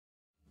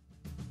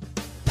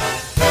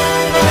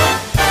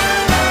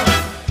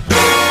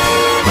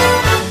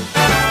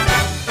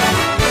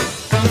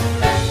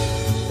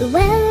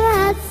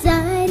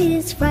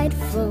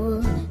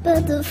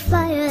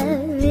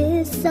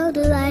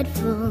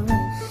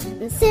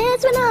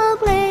since we're no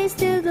place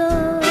to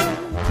go,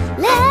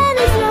 let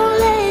it snow,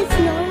 let it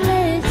snow,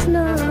 let it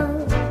snow.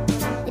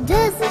 It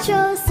doesn't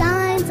show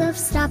signs of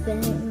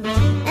stopping,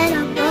 and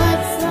I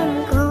bought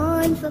some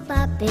corn for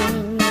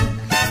popping.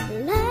 The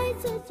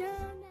lights are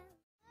turned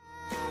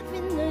up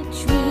in the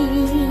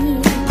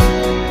tree,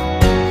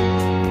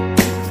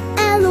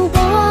 and the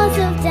walls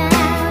of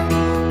down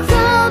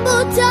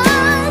crumble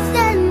dust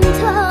and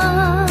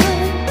torn.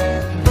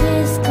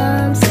 This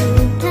comes to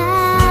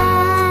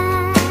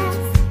pass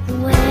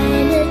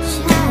when a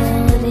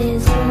child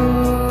is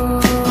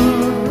born.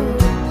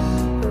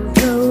 A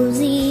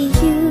rosy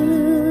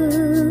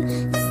hue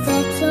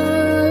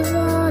settles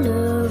all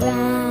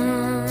around.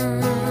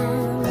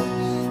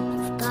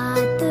 You've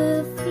got the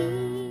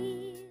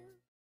feel.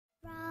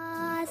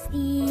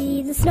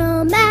 Frosty the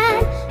snowman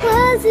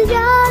was a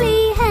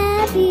jolly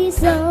happy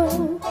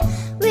soul,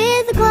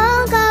 with a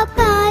corncob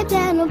pipe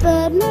and a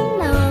button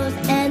nose,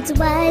 and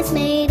two eyes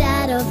made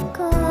out of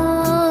coal.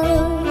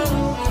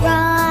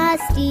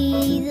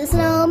 Frosty the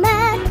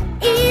snowman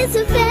is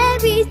a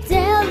fairy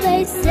tale,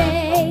 they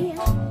say.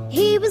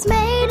 He was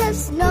made of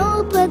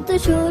snow, but the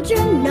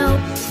children know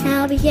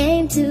how he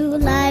came to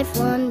life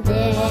one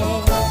day.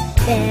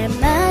 There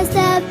must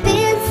have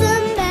been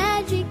some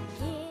magic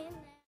in it.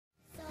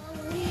 So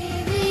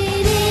here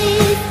it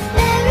is,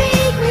 Merry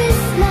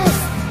Christmas,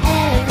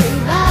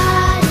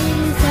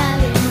 everybody's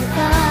having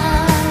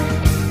fun.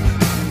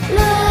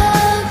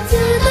 Look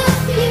to the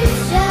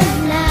future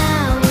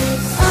now,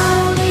 it's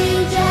only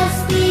just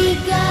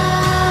begun.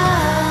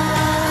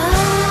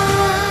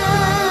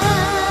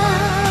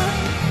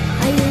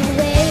 Are you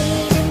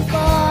waiting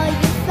for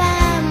your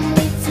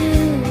family to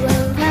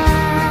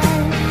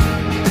arrive?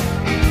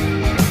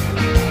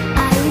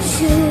 Are you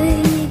sure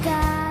you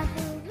got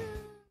the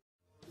room?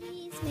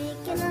 He's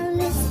making a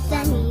list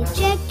and he's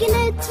checking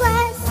it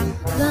twice.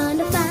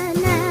 Gonna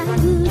find out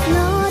who's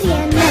naughty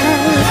and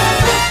nice.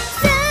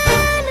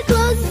 Santa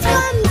Claus is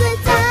coming to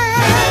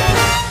town.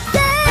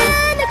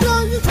 Santa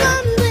Claus is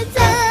coming to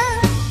town.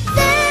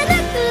 Santa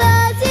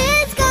Claus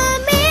is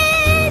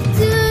coming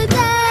to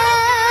town.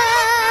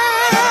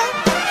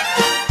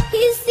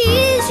 He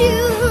sees you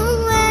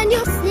when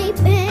you're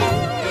sleeping.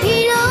 He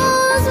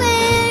knows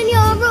when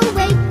you're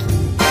awake.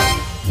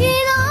 He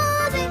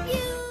knows if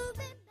you've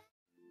been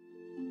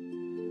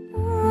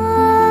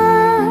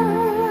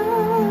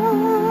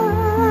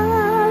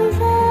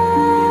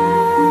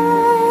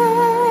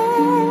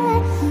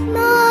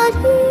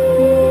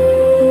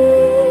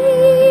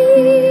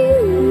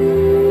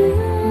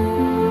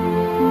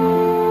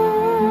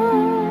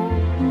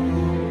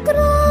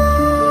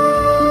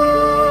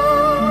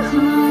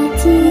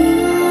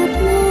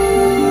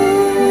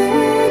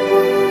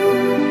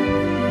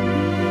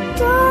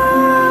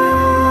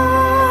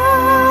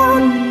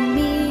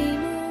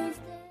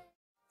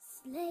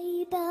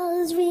Sleigh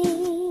bells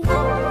ring.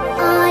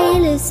 Are you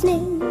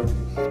listening?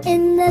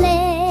 In the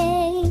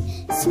lane,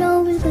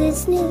 snow is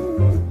glistening.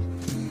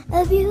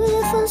 A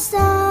beautiful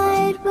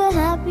sight. We're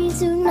happy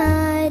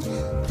tonight,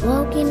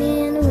 walking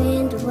in a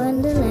winter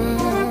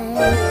wonderland.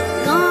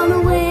 Gone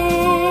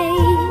away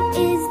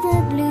is the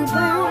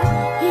bluebird.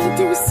 Here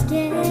to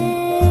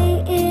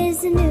stay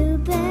is the new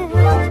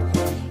bird.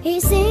 He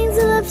sings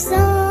a love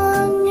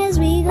song as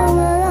we go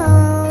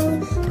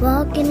along,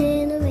 walking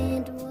in a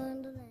winter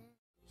wonderland.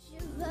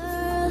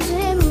 Shivers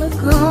in the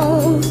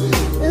cold,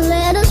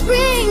 let us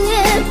bring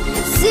it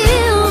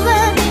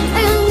silver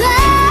and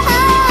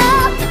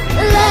gold.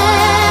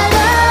 Let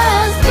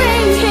us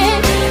bring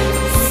it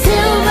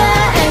silver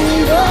and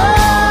gold.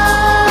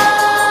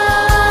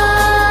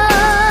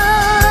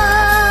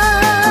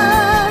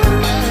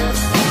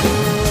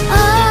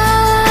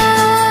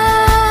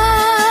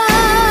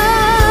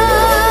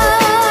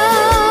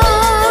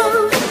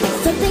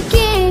 So the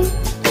king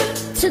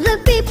to the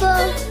people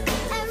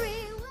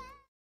everywhere.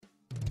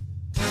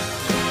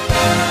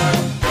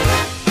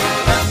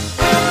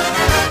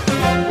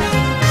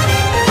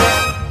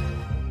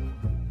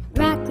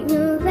 Rocking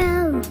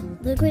around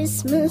the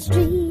Christmas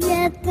tree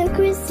at the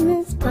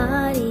Christmas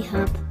party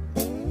hop.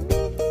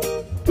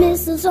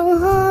 Mistletoe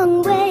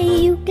hung where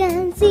you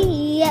can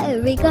see,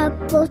 every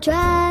couple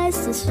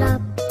tries to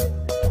stop.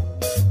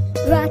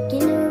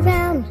 Rocking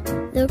around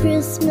the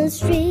Christmas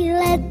tree,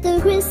 let the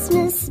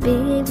Christmas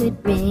spirit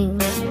ring.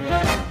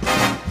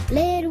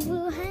 Later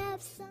we'll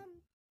have some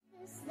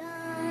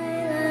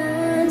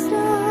silence,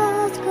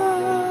 stars go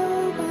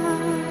by.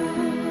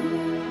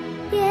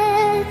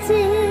 Yet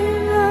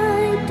in the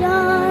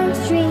dark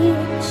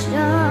street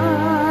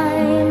shines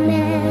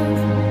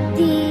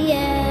the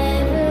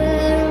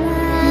everlasting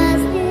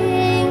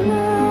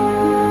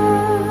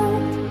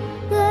light.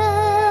 The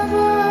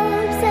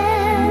hopes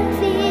and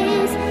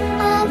fears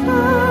of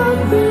all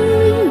the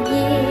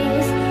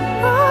years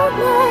are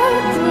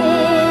left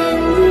in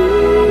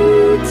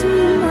the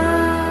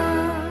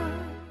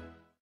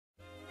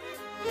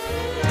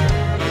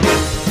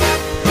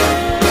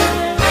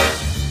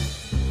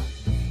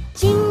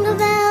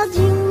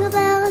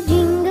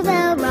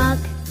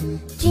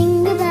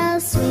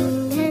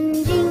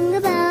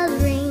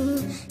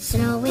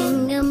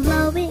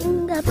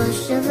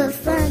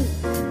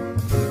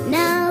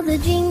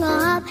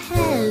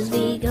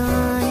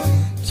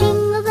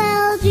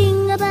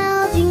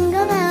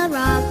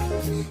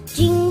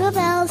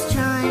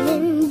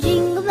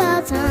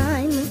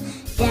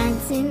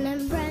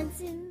and bright.